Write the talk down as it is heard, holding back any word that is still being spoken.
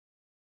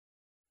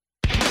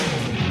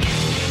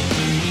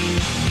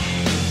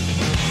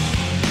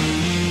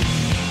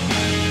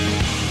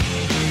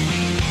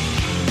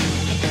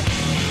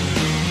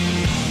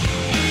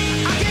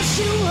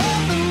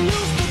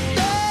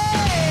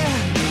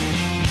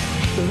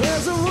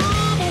There's a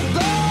rumble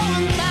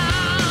going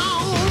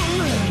down.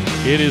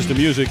 It is the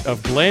music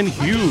of Glenn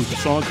Hughes, a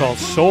song called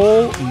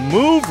Soul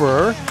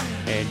Mover.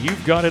 And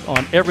you've got it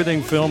on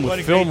Everything Film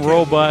with Film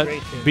Robot,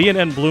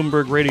 B&N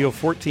Bloomberg Radio,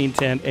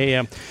 1410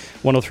 AM,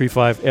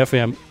 103.5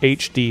 FM,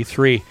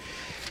 HD3.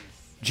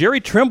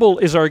 Jerry Trimble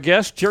is our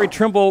guest. Jerry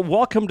Trimble,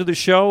 welcome to the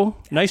show.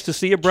 Nice to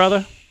see you,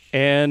 brother.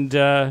 And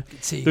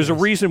there's a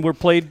reason we're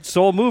played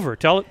Soul Mover.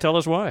 Tell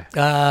us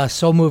why.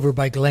 Soul Mover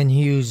by Glenn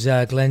Hughes.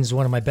 Glenn's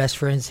one of my best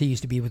friends. He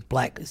used to be with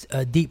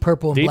Deep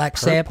Purple and Black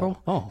Sabbath.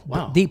 Oh,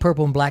 wow. Deep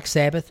Purple and Black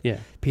Sabbath. Yeah.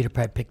 Peter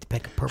Pratt picked the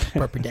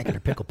perpendicular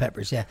pickle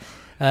peppers. Yeah.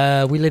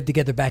 We lived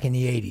together back in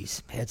the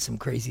 80s. Had some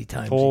crazy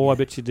times. Oh, together. I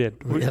bet you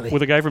did. Really?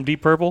 With a guy from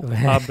Deep Purple?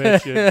 I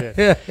bet you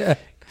did.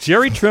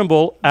 Jerry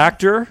Trimble,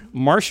 actor,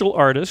 martial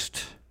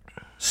artist,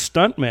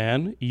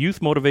 stuntman,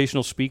 youth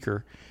motivational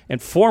speaker,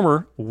 and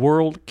former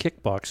world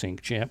kickboxing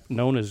champ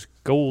known as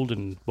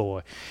Golden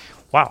Boy.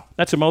 Wow,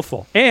 that's a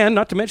mouthful. And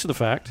not to mention the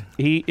fact,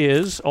 he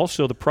is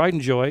also the pride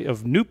and joy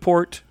of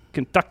Newport,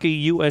 Kentucky,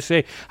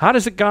 USA. How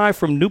does a guy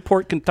from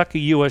Newport, Kentucky,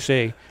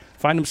 USA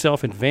find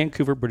himself in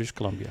Vancouver, British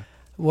Columbia?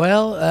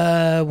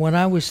 Well, when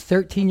I was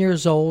 13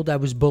 years old, I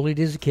was bullied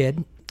as a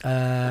kid.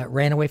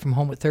 Ran away from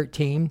home at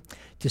 13,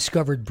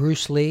 discovered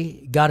Bruce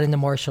Lee, got into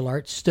martial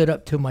arts, stood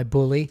up to my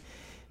bully,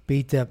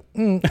 beat the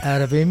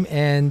out of him,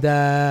 and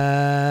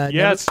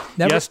yes to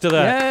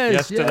that.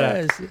 Yes to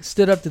that.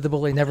 Stood up to the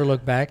bully, never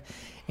looked back,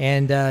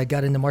 and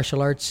got into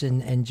martial arts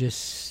and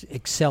just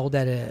excelled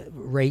at a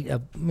rate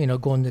of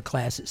going to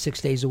class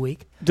 6 days a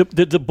week.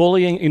 Did the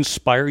bullying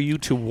inspire you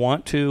to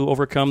want to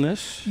overcome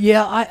this?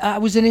 Yeah, I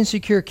was an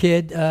insecure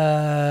kid,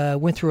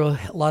 went through a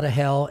lot of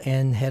hell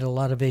and had a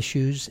lot of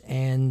issues,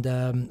 and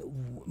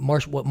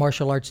what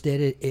martial arts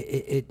did,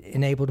 it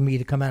enabled me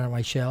to come out of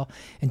my shell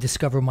and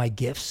discover my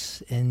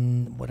gifts.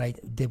 And what I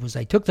did was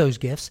I took those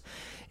gifts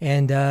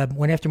and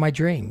went after my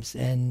dreams.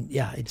 And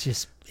yeah, it's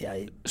just...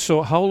 Yeah,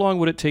 so how long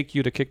would it take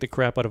you to kick the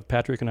crap out of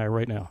Patrick and I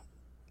right now?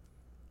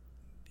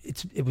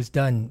 It was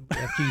done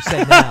after you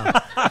said now.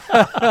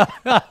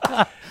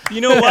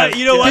 You know what?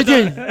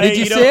 Did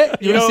you see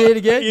it? You want to see it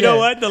again? You know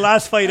what? The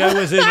last fight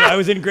I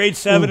was in grade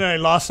 7 and I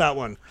lost that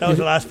one. That was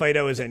the last fight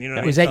I was in.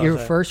 Was that your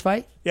first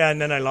fight? Yeah,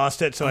 and then I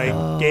lost it, so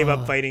I gave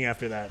up fighting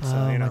after that. So,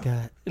 my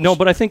God. No,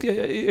 but I think,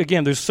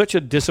 again, there's such a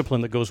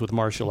discipline that goes with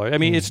martial art. I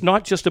mean, it's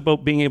not just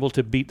about being able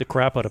to beat the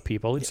crap out of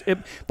people.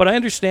 But I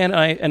understand,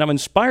 and I'm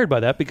inspired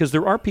by that, because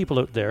there are people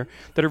out there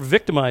that are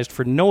victimized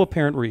for no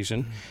apparent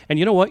reason. And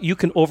you know what? You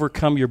can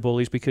overcome your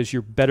bullies because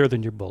you're better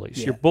than your bullies.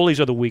 Yeah. Your bullies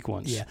are the weak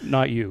ones,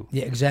 not you.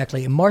 Yeah,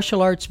 exactly. In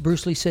martial arts,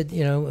 Bruce Lee said,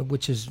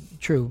 which is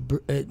true,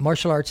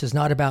 martial arts is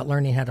not about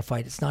learning how to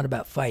fight. It's not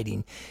about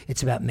fighting.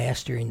 It's about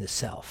mastering the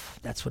self.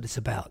 That's what it's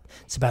about.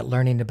 It's about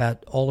learning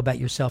all about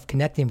yourself,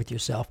 connecting with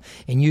yourself,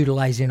 and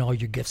utilizing all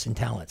your gifts and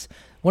talents.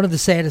 One of the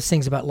saddest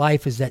things about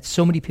life is that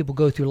so many people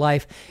go through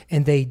life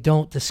and they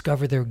don't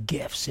discover their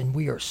gifts. And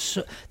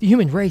the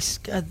human race,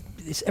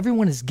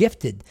 everyone is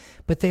gifted,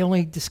 but they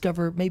only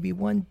discover maybe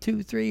 1,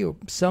 2, 3, or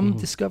some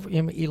discover.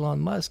 Elon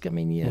Musk. I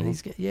mean,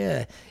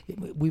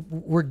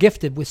 we're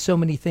gifted with so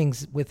many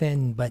things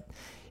within, but.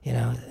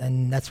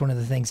 And that's one of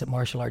the things that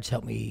martial arts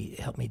helped me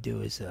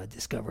do is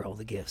discover all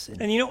the gifts.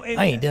 And I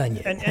ain't done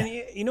yet. And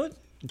you know what,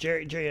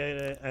 Jerry,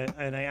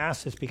 and I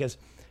ask this because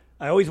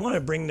I always want to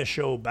bring the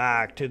show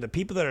back to the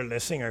people that are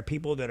listening are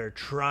people that are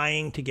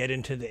trying to get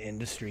into the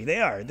industry.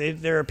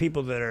 There are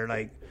people that are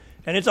like,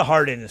 and it's a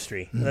hard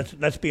industry.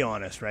 Let's be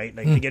honest, right?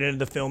 Like to get into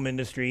the film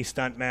industry,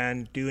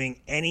 stuntman, doing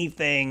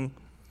anything.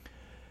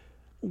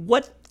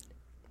 What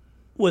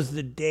was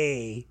the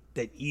day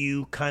that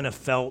you kind of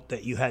felt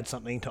that you had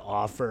something to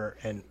offer,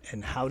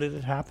 and how did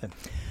it happen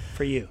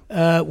for you?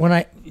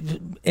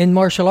 In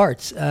martial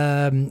arts,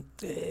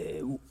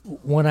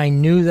 when I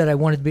knew that I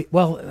wanted to be,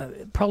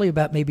 probably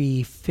about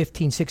maybe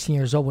 15, 16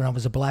 years old when I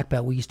was a black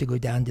belt, we used to go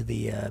down to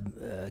the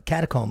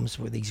catacombs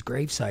where these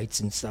grave sites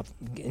and stuff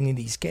in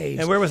these caves.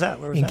 And where was that?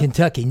 In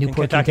Kentucky,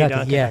 Newport,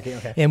 Kentucky. Yeah.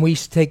 Okay. And we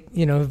used to take,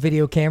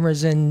 video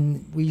cameras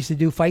and we used to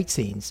do fight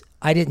scenes.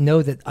 I didn't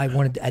know that I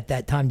wanted at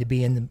that time to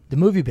be in the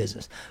movie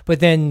business.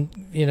 But then,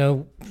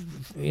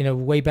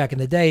 way back in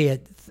the day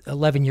at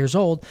 11 years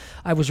old,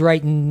 I was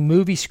writing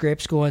movie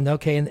scripts going,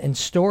 and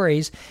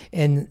stories,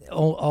 and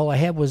all I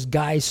had was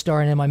guys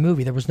starring in my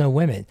movie. There was no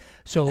women.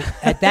 So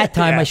at that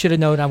time, I should have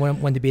known I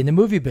wanted to be in the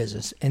movie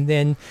business. And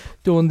then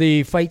doing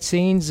the fight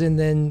scenes and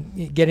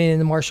then getting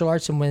into martial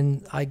arts. And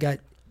when I got,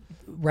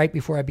 right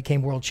before I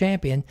became world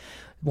champion,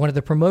 one of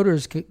the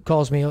promoters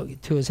calls me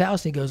to his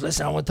house and he goes,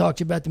 "Listen, I want to talk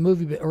to you about the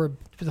movie or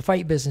the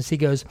fight business." He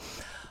goes,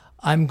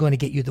 "I'm going to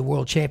get you the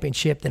world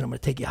championship, then I'm going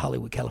to take you to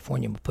Hollywood,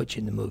 California, and put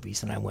you in the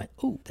movies." And I went,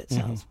 "Oh, that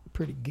sounds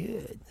pretty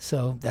good."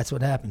 So that's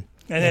what happened.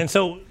 And then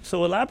so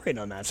elaborate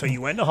on that. So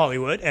you went to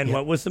Hollywood, and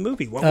what was the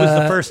movie? What was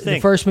the first thing? The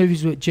first movie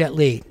was with Jet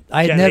Li.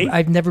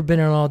 I've never been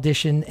in an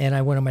audition, and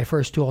I went on my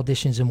first 2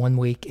 auditions in 1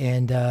 week,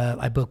 and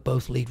I booked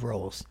both lead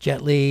roles.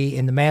 Jet Li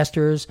in The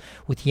Masters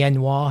with Yen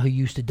Hua, who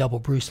used to double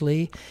Bruce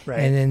Lee. Right.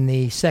 And then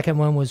the second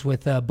one was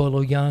with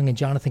Bolo Young and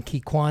Jonathan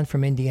Ke Quan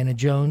from Indiana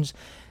Jones.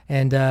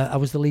 And I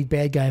was the lead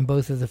bad guy in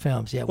both of the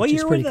films. Yeah, What which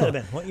year is pretty would cool.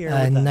 that have been? What year would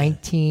that have been?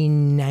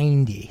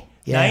 1990.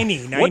 Yeah.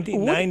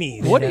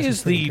 1990s. What That's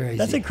is pretty the crazy.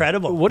 That's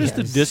incredible. What is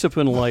the Yes.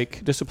 discipline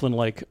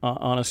like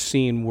on a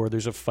scene where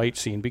there's a fight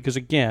scene? Because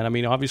again, I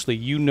mean, obviously,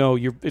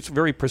 it's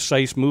very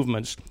precise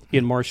movements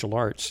in martial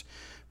arts,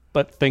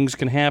 but things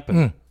can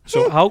happen.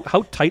 So how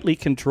tightly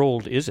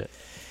controlled is it?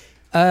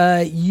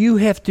 You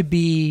have to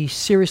be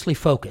seriously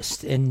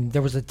focused. And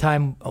there was a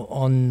time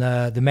on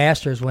the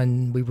Masters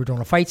when we were doing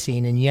a fight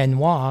scene, and Yen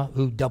Hua,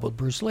 who doubled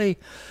Bruce Lee,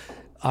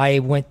 I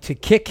went to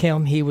kick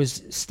him. He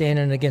was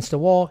standing against the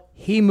wall.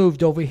 He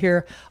moved over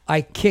here.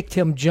 I kicked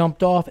him,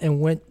 jumped off,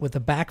 and went with a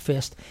back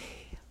fist.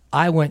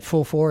 I went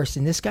full force,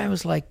 and this guy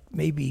was like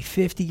maybe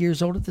 50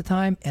 years old at the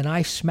time, and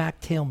I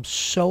smacked him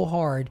so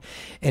hard,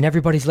 and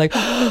everybody's like,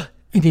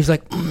 and he's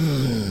like,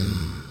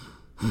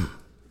 and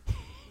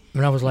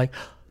I was like,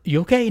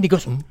 you okay? And he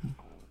goes, and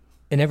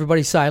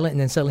everybody's silent,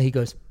 and then suddenly he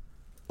goes,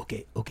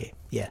 okay,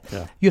 yeah.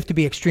 You have to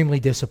be extremely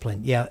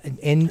disciplined, yeah.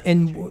 And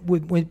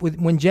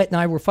when Jet and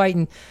I were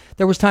fighting,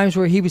 there was times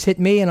where he was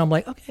hitting me, and I'm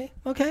like, okay,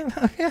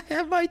 I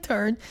have my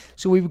turn.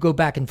 So we would go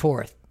back and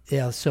forth.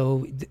 Yeah,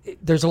 so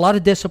there's a lot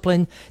of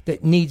discipline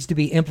that needs to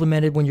be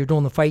implemented when you're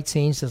doing the fight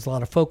scenes. There's a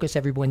lot of focus.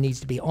 Everyone needs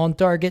to be on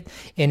target.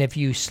 And if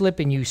you slip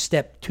and you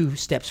step 2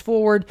 steps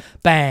forward,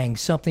 bang,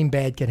 something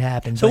bad could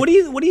happen. So But-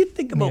 what do you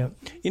think about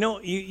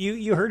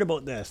you heard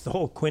about this, the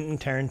whole Quentin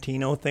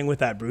Tarantino thing with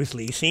that Bruce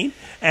Lee scene,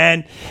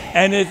 and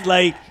it's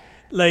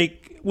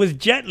like was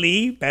Jet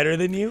Li better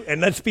than you? And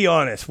let's be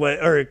honest,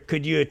 or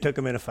could you have took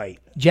him in a fight?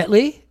 Jet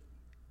Li?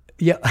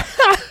 Yeah.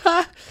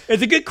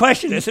 It's a good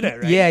question, isn't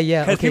it? Right?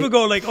 Yeah. Because Okay. people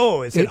go like,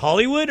 "Oh, is it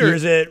Hollywood or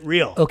is it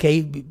real?"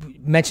 Okay,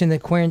 mention the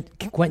Quentin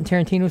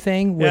Tarantino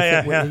thing with,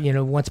 Yeah. you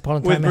know, Once Upon a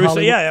Time With in Bruce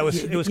Lee, Hollywood.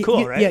 yeah, it was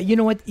cool, right? Yeah, you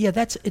know what? Yeah,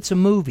 it's a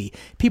movie.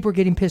 People are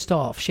getting pissed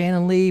off.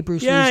 Shannon Lee,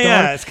 Bruce Yeah, Lee's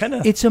yeah, daughter. it's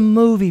kinda- It's a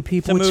movie,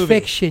 people. It's a It's movie.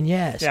 fiction,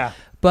 yes. Yeah.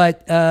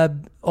 But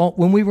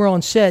when we were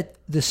on set,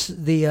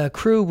 the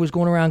crew was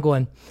going around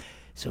going,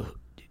 "So,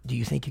 do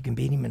you think you can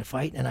beat him in a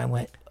fight?" And I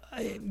went,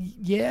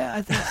 "Yeah,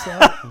 I think so."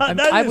 That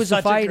I is was a such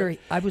a fighter. great-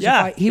 I was Yeah,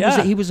 a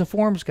fight. He was a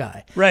forms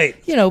guy. Right.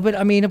 You know, but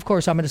I mean, of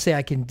course, I'm going to say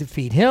I can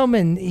defeat him,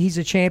 and he's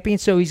a champion,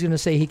 so he's going to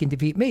say he can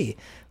defeat me.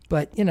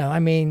 But you know, I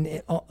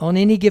mean, on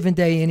any given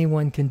day,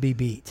 anyone can be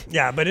beat.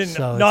 Yeah, but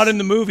So not it's- in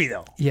the movie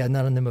though. Yeah,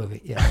 not in the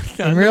movie. Yeah,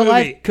 Not in in real the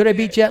life, movie. could I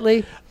beat Jet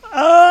Li?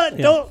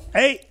 Don't.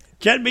 Hey,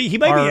 Jet Li, he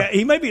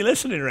might be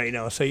listening right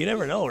now, so you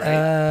never know,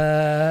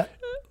 right?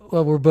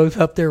 Well, we're both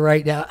up there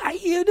right now.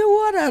 You know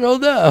what? I don't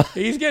know.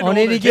 He's getting on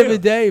older, any too. given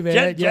day,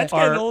 man. Jet's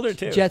getting older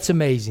too. Jet's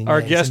amazing. Our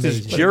yeah, it's guest is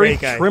amazing. Jerry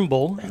great guy.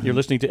 Trimble. You're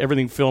listening to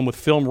Everything Film with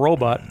Film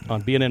Robot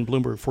on BNN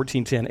Bloomberg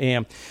 1410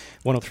 AM,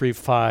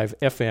 103.5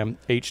 FM,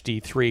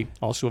 HD3.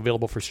 Also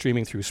available for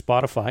streaming through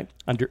Spotify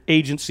under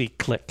Agency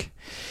Click.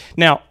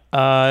 Now,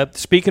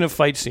 speaking of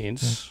fight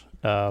scenes,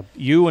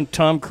 you and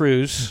Tom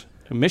Cruise,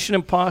 Mission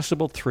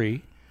Impossible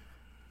 3,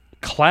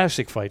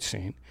 classic fight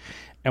scene.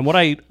 And what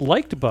I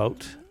liked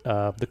about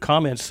the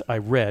comments I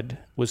read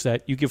was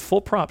that you give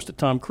full props to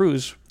Tom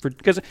Cruise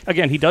because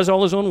again, he does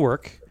all his own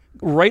work,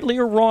 rightly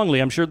or wrongly.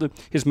 I'm sure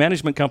his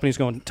management company is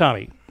going,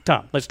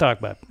 Tom, let's talk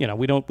about it. You know,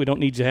 we don't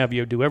need to have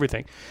you do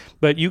everything,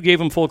 but you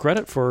gave him full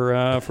credit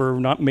for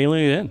not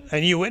mailing it in.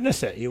 And you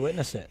witnessed it.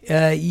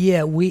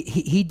 Yeah,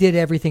 he did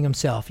everything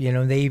himself. You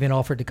know, they even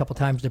offered a couple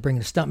times to bring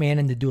the stuntman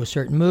in to do a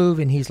certain move,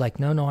 and he's like,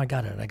 "No, I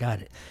got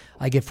it.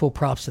 I give full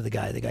props to the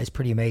guy. The guy's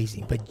pretty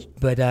amazing."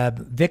 But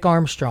Vic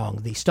Armstrong,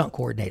 the stunt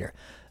coordinator,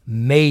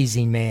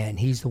 amazing man.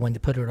 He's the one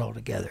that put it all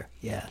together.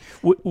 Yeah.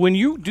 When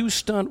you do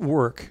stunt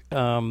work,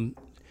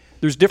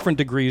 there's different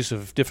degrees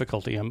of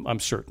difficulty. I'm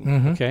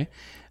certain. Okay.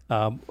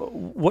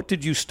 What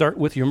did you start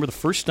with? You remember the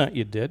first stunt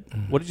you did?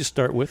 What did you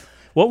start with?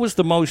 What was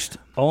the most?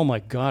 Oh my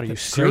God! Are you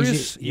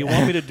serious? You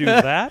want me to do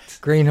that?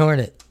 Green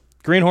Hornet.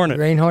 Green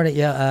Hornet.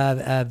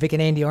 Yeah. Vic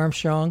and Andy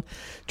Armstrong,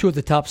 two of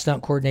the top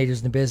stunt coordinators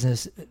in the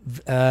business.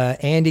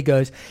 Andy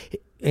goes,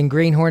 in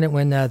Green Hornet,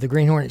 when the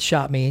Green Hornet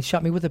shot me, he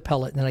shot me with a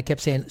pellet, and I kept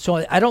saying,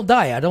 "So I don't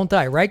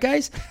die, right,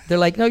 guys?" They're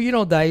like, "No, you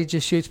don't die." He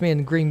just shoots me,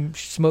 and green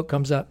smoke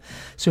comes up.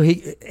 So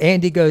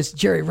Andy goes,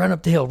 "Jerry, run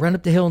up the hill,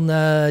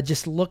 and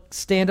just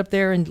stand up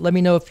there, and let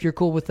me know if you're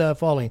cool with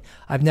falling."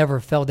 I've never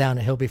fell down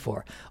a hill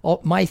before.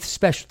 My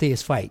specialty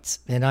is fights,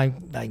 and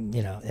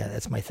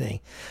that's my thing.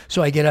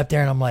 So I get up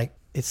there, and I'm like,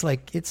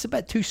 it's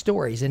about 2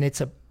 stories, and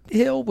it's a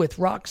hill with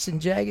rocks and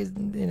jagged,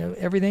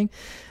 everything,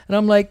 and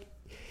I'm like,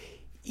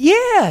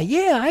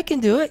 Yeah, I can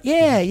do it.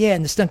 Yeah.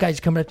 And the stunt guy's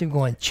coming up to me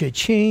going,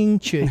 cha-ching,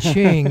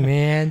 cha-ching,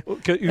 man.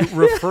 You're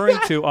referring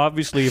to,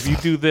 obviously, if you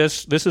do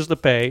this is the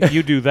pay.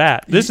 You do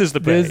that. This is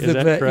the pay. This Is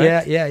that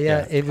correct?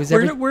 Yeah. It was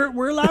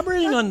We're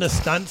elaborating on the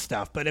stunt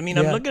stuff, but I mean,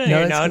 I'm Yeah. looking at No, it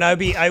that's now,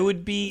 good. and I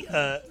would be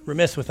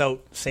remiss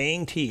without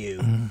saying to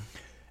you,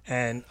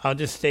 and I'll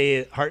just say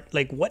it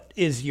what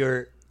is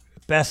your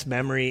best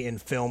memory in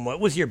film?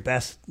 What was your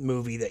best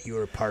movie that you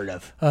were part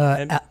of?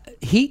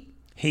 Heat.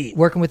 Heat.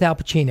 Working with Al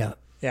Pacino.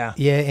 Yeah.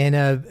 Yeah, and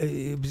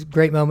it was a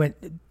great moment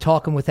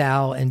talking with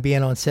Al and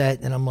being on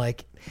set, and I'm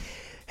like,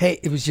 hey,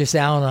 it was just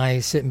Al and I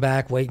sitting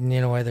back waiting,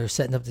 while they're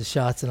setting up the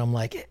shots, and I'm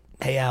like,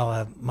 hey,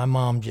 Al, my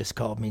mom just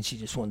called me and she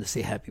just wanted to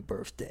say happy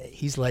birthday.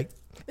 He's like,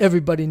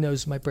 everybody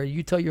knows my birthday.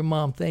 You tell your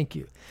mom thank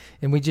you.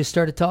 And we just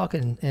started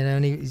talking,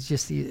 and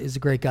he's a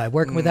great guy.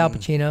 Working with Al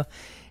Pacino,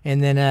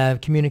 and then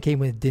communicating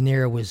with De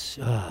Niro was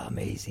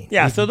amazing.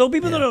 Yeah, so those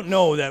people that don't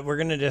know that we're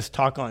going to just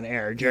talk on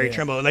air, Jerry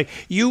Trimble, like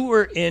you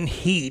were in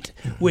Heat,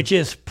 which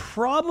is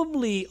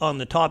probably on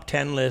the top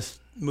 10 list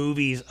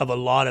movies of a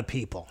lot of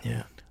people.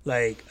 Yeah.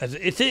 Like,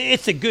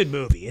 it's a good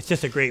movie. It's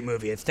just a great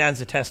movie. It stands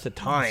the test of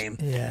time.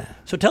 Yeah.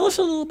 So tell us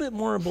a little bit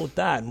more about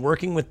that and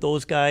working with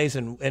those guys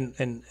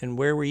and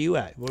where were you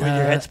at? What was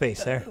your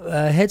headspace there?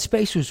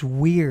 Headspace was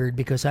weird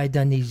because I'd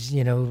done these,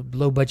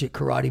 low budget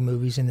karate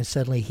movies, and then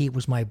suddenly Heat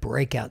was my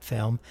breakout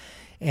film.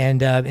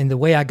 And the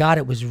way I got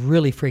it was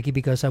really freaky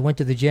because I went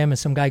to the gym and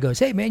some guy goes,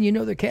 hey, man,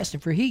 they're casting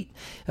for Heat,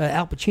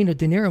 Al Pacino,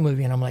 De Niro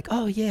movie. And I'm like,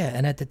 oh, yeah.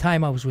 And at the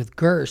time I was with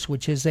Gerst,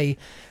 which is a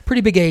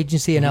pretty big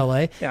agency in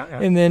L.A. Yeah.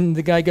 And then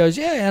the guy goes,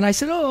 yeah. And I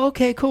said, oh,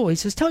 okay, cool. He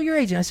says, tell your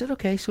agent. I said,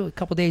 okay. So a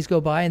couple days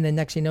go by, and then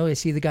next thing you know, I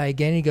see the guy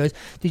again. He goes,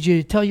 did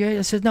you tell your agent?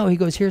 I said, no. He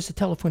goes, here's the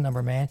telephone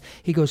number, man.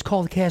 He goes,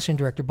 call the casting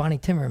director, Bonnie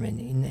Timmerman.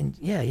 And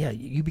yeah,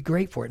 you'd be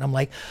great for it. And I'm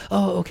like,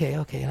 oh, okay.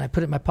 And I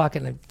put it in my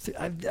pocket,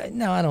 and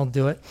no, I don't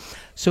do it.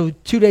 So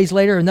 2 days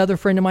later, another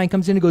friend of mine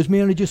comes in and goes,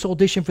 man, I just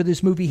auditioned for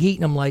this movie Heat.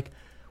 And I'm like,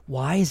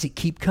 why does it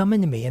keep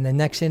coming to me? And the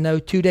next thing I know,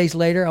 2 days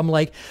later, I'm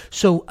like,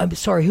 so I'm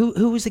sorry,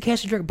 who was the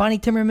casting director? Bonnie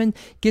Timmerman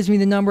gives me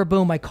the number.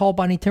 Boom. I call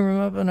Bonnie Timmerman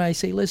up and I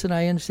say, listen,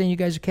 I understand you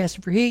guys are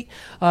casting for Heat.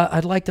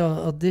 I'd like to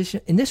audition.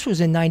 And this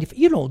was in 95.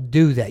 You don't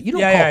do that. You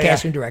don't call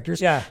casting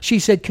directors. Yeah. She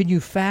said, could you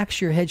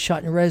fax your headshot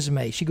and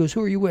resume? She goes,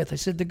 who are you with? I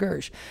said, the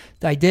Gersh.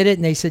 I did it,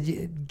 and they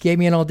said, gave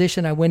me an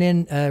audition. I went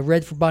in,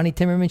 read for Bonnie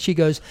Timmerman. She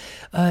goes,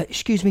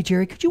 excuse me,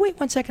 Jerry, could you wait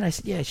 1 second? I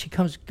said, yeah. She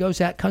comes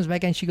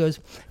back in. She goes,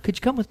 could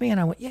you come with me? And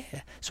I went, yeah.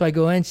 So I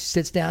go in, she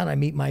sits down, I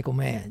meet Michael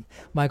Mann.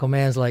 Michael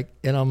Mann's like,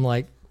 and I'm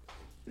like,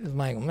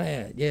 Michael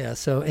Mann, yeah.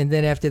 So, and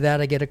then after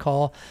that, I get a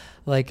call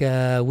like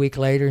a week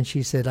later, and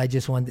she said, I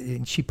just wanted,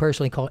 and she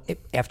personally called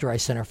after I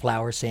sent her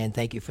flowers saying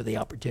thank you for the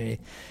opportunity.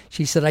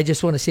 She said, I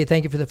just want to say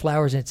thank you for the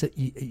flowers, and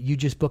you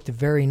just booked a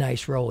very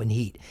nice role in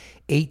Heat.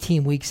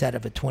 18 weeks out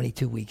of a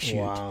 22-week shoot.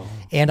 Wow.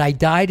 And I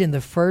died in the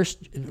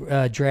first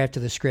draft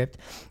of the script,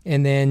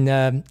 and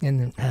then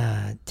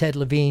Ted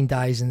Levine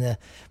dies in the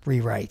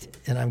rewrite.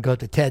 And I'm going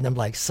to Ted, and I'm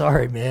like,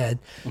 sorry, man.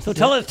 So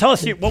tell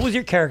us, what was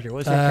your character? What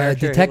was your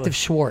character? Detective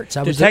Schwartz.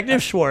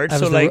 Detective Schwartz.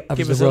 So,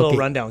 give us a little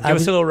rundown. Give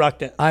us a little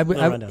rundown. I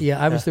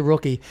was the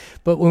rookie.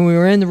 But when we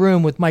were in the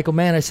room with Michael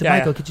Mann, I said,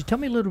 Michael, could you tell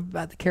me a little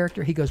about the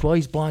character? He goes, well,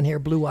 he's blonde hair,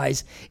 blue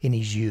eyes, and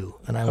he's you.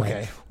 And I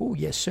went, oh,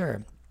 yes,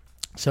 sir.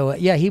 So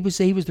he was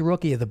the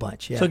rookie of the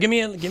bunch. Yeah. So give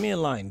me a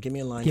line. Give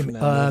me a line from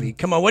that movie.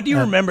 Come on, what do you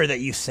remember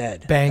that you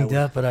said? Banged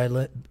up, but I'll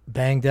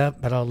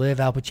live.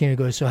 Al Pacino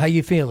goes, so how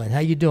you feeling? How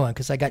you doing?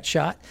 Because I got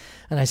shot,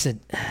 and I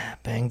said,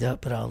 banged up,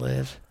 but I'll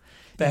live.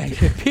 That's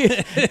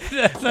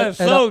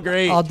so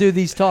great. I'll do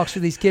these talks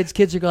with these kids.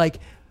 Kids are like,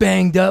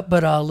 banged up,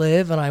 but I'll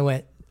live, and I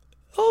went,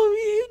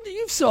 oh,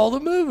 you saw the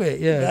movie.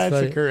 Yeah,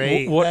 that's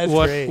great.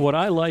 What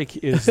I like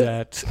is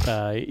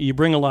that you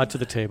bring a lot to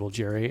the table,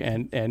 Jerry,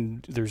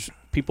 and there's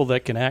people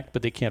that can act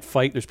but they can't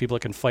fight. There's people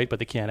that can fight but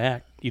they can't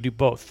act. You do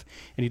both,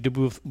 and you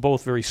do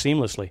both very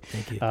seamlessly.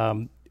 Thank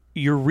you.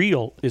 Your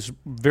reel is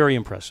very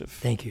impressive.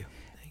 Thank you.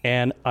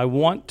 And I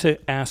want to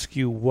ask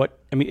you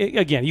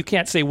again, you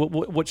can't say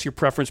what's your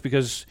preference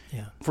because,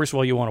 first of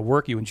all, you want to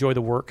work, you enjoy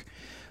the work.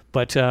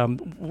 But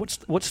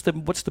what's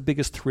the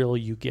biggest thrill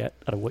you get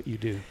out of what you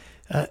do?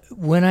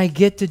 When I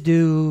get to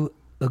do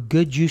a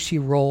good, juicy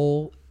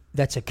role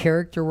that's a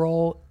character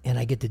role, and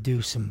I get to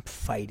do some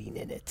fighting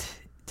in it.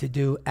 To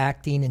do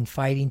acting and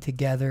fighting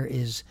together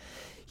is,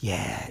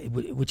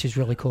 which is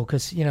really cool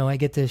because, I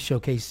get to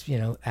showcase,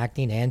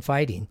 acting and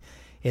fighting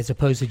as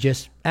opposed to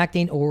just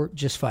acting or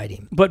just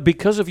fighting. But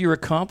because of your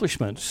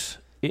accomplishments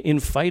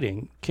in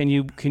fighting, can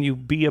you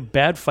be a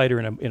bad fighter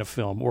in a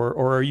film, or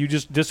are you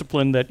just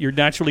disciplined that you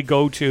naturally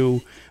go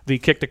to the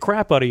kick the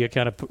crap out of you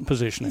kind of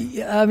positioning?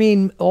 Yeah, I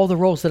mean, all the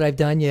roles that I've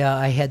done,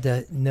 I had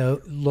to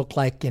look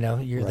like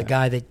you're the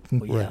guy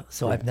that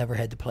So I've never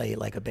had to play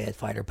like a bad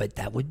fighter, but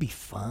that would be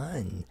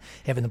fun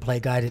having to play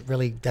a guy that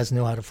really doesn't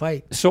know how to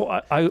fight. So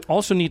I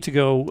also need to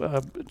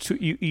go to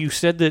you.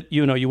 Said that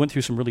you went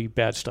through some really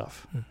bad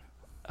stuff.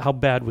 How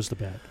bad was the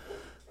bad?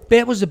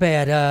 Bad was the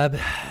bad.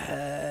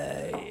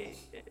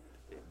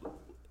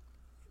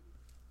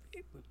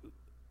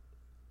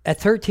 At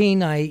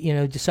 13,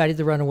 I decided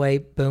to run away.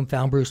 Boom,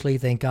 found Bruce Lee,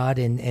 thank God,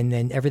 and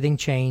then everything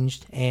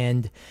changed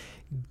and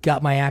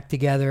got my act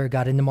together.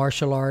 Got into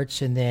martial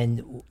arts, and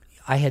then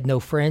I had no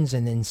friends.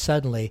 And then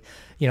suddenly,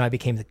 I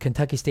became the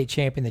Kentucky State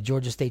Champion, the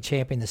Georgia State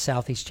Champion, the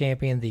Southeast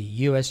Champion, the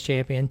U.S.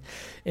 Champion,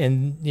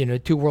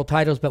 and 2 world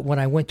titles. But when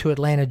I went to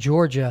Atlanta,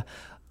 Georgia,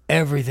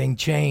 everything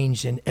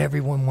changed, and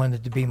everyone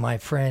wanted to be my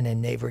friend,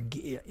 and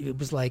it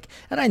was like,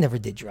 and I never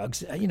did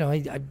drugs.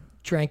 I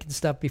drank and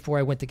stuff before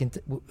I went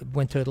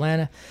to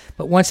Atlanta,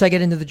 but once I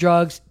get into the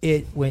drugs,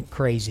 it went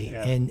crazy,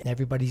 and I'm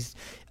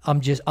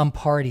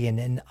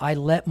partying, and I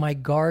let my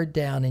guard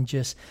down and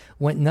just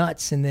went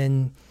nuts, and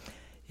then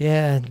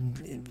yeah,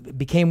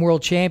 became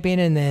world champion,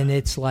 and then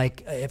it's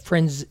like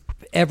friends.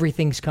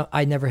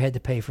 I never had to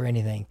pay for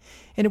anything,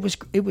 and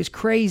it was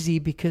crazy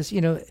because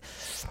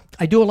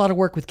I do a lot of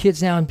work with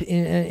kids now, and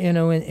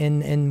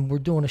we're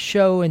doing a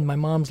show, and my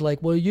mom's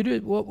like, well,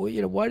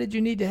 why did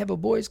you need to have a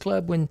boys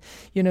club when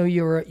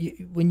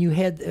you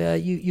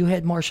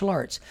had martial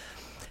arts?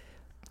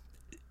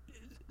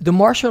 The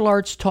martial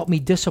arts taught me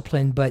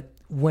discipline, but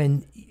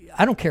when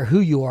I don't care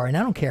who you are, and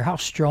I don't care how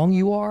strong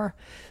you are.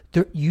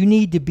 You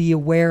need to be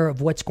aware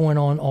of what's going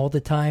on all the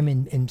time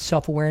and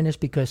self-awareness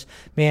because,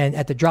 man,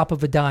 at the drop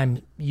of a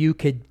dime, you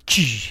could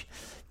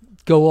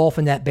go off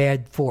in that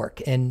bad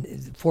fork in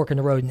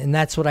the road. And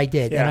that's what I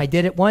did. Yeah. And I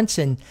did it once.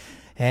 And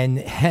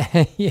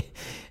I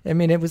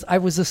mean, I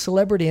was a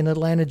celebrity in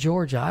Atlanta,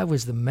 Georgia. I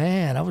was the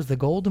man. I was the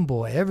golden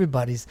boy. It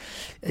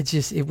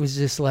was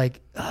just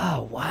like,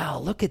 oh, wow,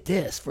 look at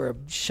this for a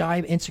shy,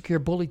 insecure,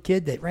 bullied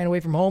kid that ran away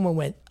from home and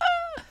went,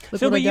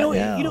 So, but you know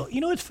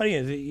what's funny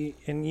is,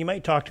 and you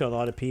might talk to a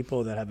lot of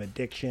people that have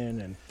addiction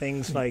and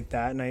things like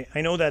that, and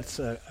I know that's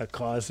a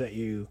cause that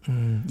you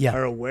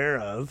are aware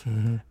of,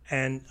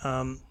 and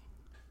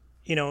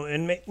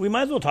and we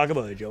might as well talk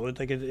about it, Joe. It's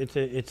like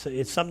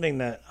it's something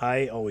that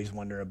I always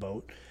wonder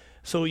about.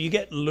 So you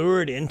get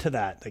lured into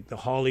that, like the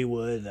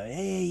Hollywood,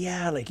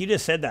 like you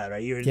just said that,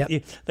 right?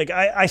 Like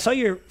I saw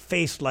your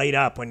face light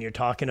up when you're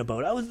talking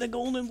about I was the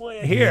golden boy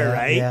here,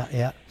 right?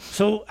 Yeah.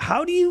 So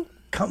how do you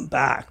come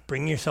back,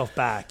 bring yourself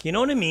back, you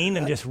know what I mean,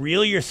 and just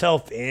reel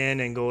yourself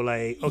in and go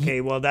like, okay,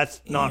 well, that's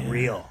not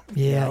real.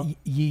 Yeah,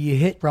 you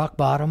hit rock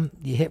bottom.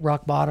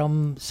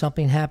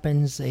 Something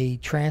happens, a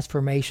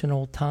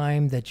transformational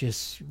time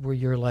where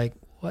you're like,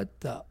 what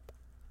the,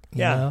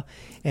 you know?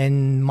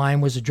 And mine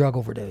was a drug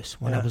overdose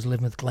when I was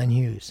living with Glenn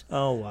Hughes.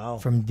 Oh wow!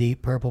 From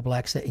Deep Purple,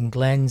 Black Sabbath, and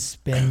Glenn's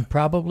been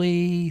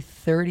probably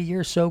 30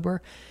 years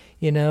sober.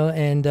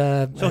 And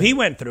so he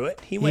went through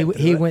it. He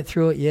went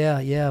through it.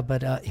 Yeah.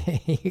 But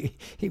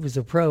he was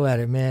a pro at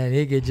it, man.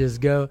 He could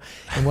just go.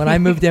 And when I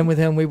moved in with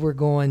him, we were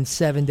going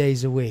 7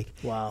 days a week.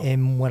 Wow.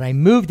 And when I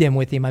moved in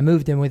with him,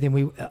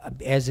 we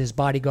as his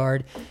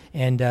bodyguard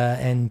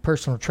and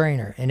personal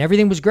trainer, and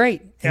everything was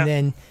great. And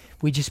then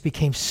we just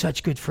became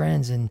such good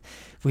friends, and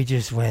we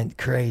just went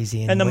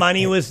crazy. And the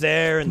money was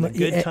there, and the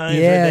good times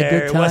were there.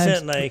 Good times. It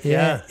wasn't like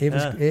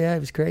it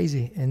was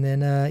crazy. And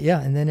then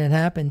and then it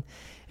happened.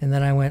 And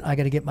then I went, I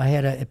got to get my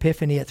head an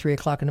epiphany at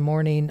 3:00 in the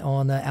morning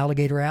on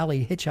Alligator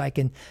Alley,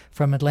 hitchhiking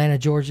from Atlanta,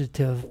 Georgia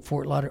to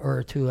Fort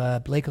Lauderdale,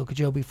 to Lake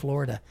Okeechobee,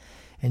 Florida,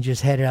 and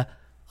just had a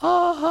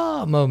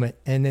aha moment.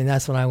 And then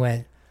that's when I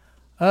went,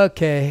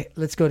 okay,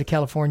 let's go to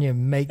California and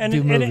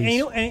do movies.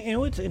 And you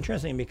know what's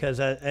interesting, because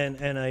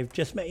and I've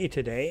just met you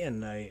today,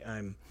 and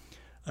I'm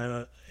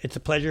it's a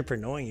pleasure for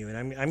knowing you, and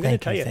I'm going to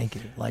tell you, thank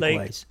you,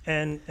 likewise.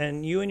 Like,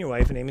 and you and your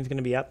wife, and Amy's going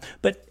to be up,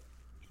 but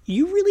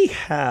you really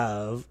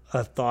have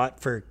a thought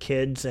for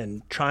kids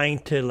and trying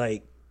to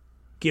like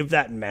give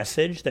that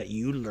message that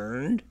you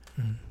learned.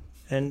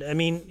 And I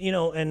mean,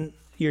 and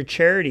your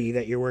charity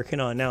that you're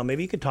working on now,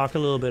 maybe you could talk a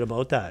little bit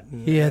about that.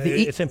 Yeah,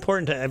 it's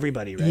important to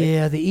everybody, right?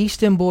 Yeah, the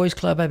East End Boys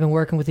Club. I've been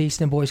working with the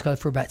East End Boys Club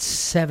for about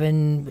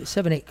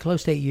 8,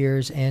 close to 8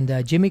 years.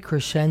 And Jimmy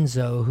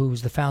Crescenzo,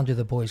 who's the founder of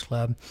the Boys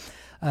Club,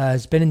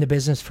 has been in the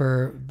business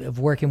of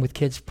working with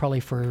kids probably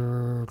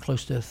for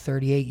close to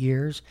 38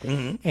 years.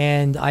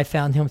 And I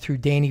found him through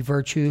Danny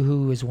Virtue,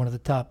 who is one of the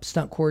top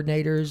stunt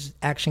coordinators,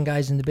 action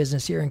guys in the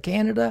business here in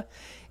Canada.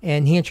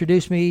 And he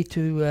introduced me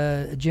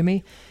to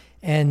Jimmy,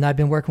 and I've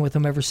been working with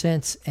him ever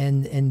since.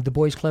 And the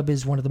Boys Club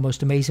is one of the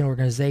most amazing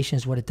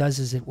organizations. What it does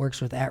is it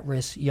works with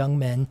at-risk young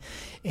men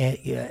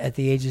at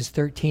the ages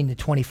 13 to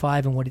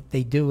 25. And what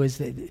they do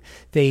is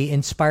they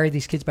inspire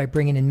these kids by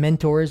bringing in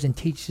mentors and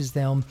teaches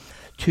them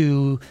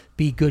to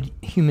be good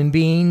human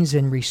beings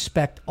and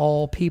respect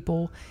all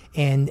people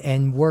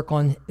and work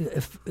on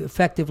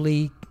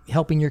effectively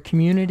helping your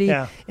community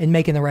and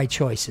making the right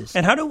choices.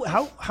 And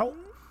how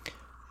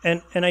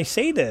and I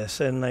say this,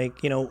 and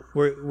like,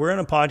 we're on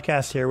a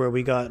podcast here where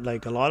we got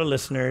like a lot of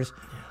listeners.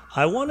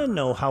 I want to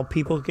know how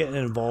people get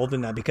involved in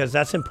that, because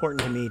that's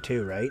important to me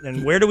too, right?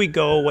 And where do we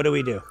go? What do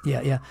we do?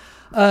 Yeah.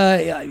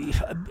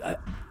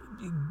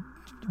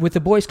 With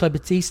the Boys Club,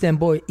 it's East End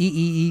Boy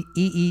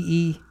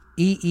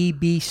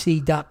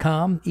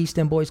EEBC.com,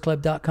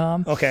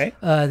 EastEndBoysClub.com. Okay.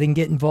 They can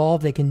get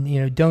involved. They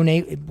can,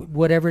 donate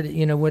whatever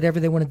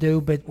they want to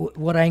do. But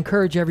what I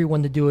encourage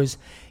everyone to do is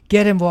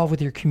get involved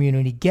with your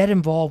community. Get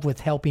involved with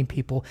helping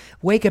people.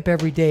 Wake up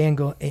every day and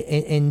go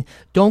and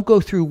don't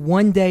go through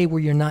one day where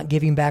you're not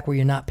giving back, where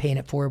you're not paying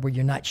it forward, where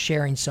you're not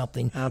sharing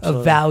something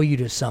of value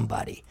to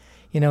somebody.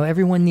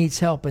 Everyone needs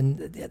help, and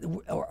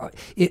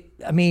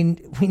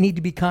we need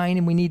to be kind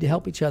and we need to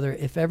help each other.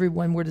 If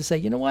everyone were to say,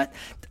 you know what,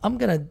 I'm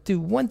going to do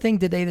one thing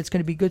today that's going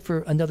to be good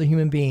for another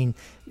human being,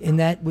 and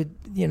that would,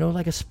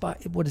 like a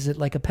spot, what is it,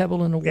 like a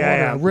pebble in the water,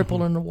 a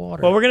ripple in the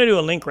water. Well, we're going to do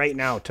a link right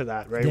now to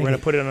that, right? We're going to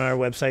put it on our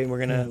website, and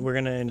we're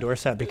going to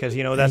endorse that, because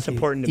that's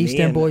important to me.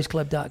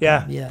 EastEndBoysClub.com.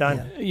 Yeah,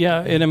 done.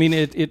 Yeah, and I mean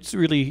it's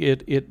really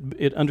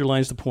it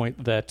underlines the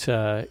point that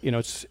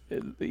it's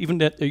even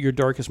at your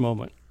darkest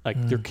moment, Like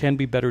there can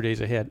be better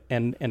days ahead.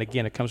 And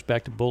again, it comes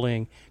back to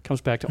bullying,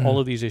 comes back to all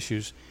of these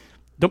issues.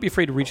 Don't be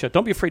afraid to reach out.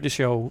 Don't be afraid to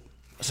show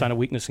a sign of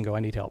weakness and go, I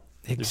need help.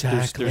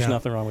 Exactly. There's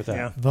nothing wrong with that.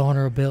 Yeah.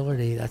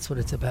 Vulnerability. That's what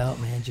it's about,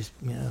 man. Just,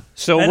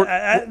 So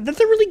That's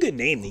a really good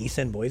name, the East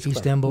End Boys Club.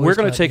 East End Boys we're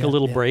going to Club, take a yeah,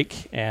 little yeah.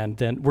 break, and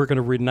then we're going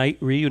to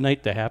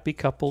reunite the happy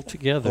couple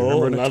together. Oh, and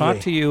we're going to lovely.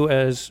 talk to you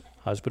as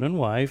husband and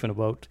wife and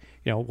about,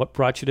 what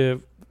brought you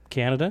to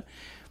Canada.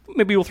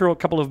 Maybe we'll throw a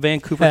couple of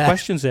Vancouver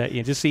questions at you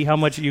and just see how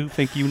much you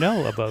think you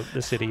know about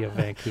the city of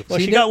Vancouver. Well,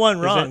 she got one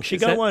wrong. She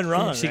got one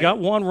wrong. She right? got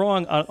one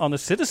wrong on the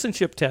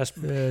citizenship test.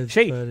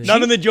 funny.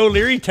 Not on the Joe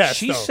Leary test,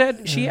 She though.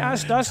 said, she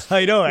asked us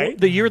I know, right?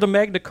 the year of the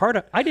Magna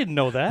Carta. I didn't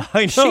know that.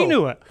 I know. She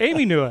knew it.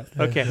 Amy knew it.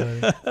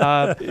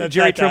 Okay.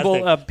 Jerry Trimble,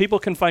 fantastic. people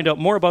can find out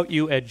more about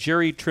you at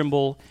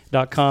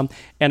jerrytrimble.com.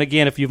 And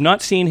again, if you've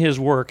not seen his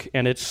work,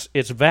 and it's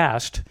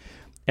vast,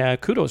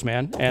 kudos,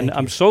 man. And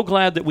I'm so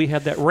glad that we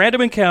had that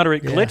random encounter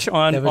at Glitch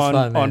on that was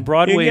fun, man.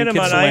 Broadway You can in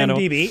get him on Kitsilano.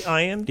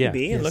 IMDb,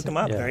 Yeah. and look him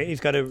up. Yeah. Right? He's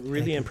got a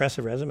really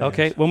impressive resume.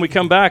 Okay, when we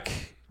come back,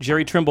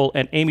 Jerry Trimble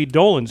and Amy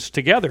Dolans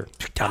together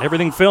on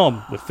Everything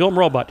Film with Film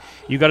Robot.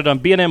 You got it on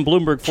B&M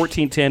Bloomberg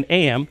 1410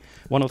 AM,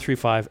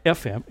 103.5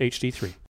 FM, HD3.